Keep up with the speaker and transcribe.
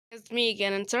It's me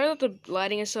again, and sorry that the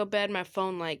lighting is so bad. My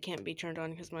phone light can't be turned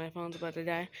on because my phone's about to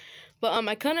die. But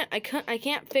I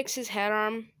can't fix his head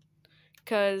arm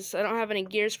because I don't have any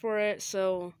gears for it.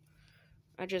 So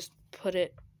I just put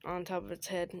it on top of its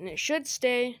head, and it should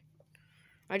stay.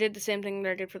 I did the same thing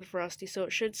that I did for the Frosty, so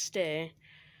it should stay.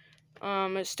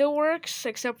 It still works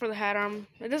except for the hat arm.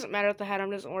 It doesn't matter if the hat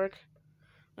arm doesn't work,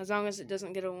 as long as it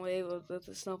doesn't get away with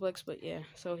the snowflakes. But yeah,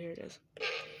 so here it is.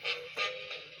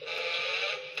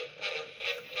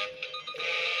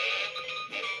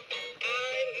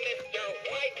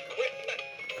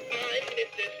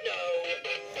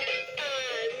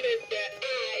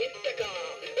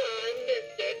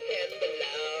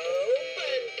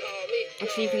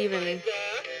 So you can even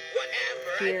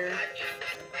hear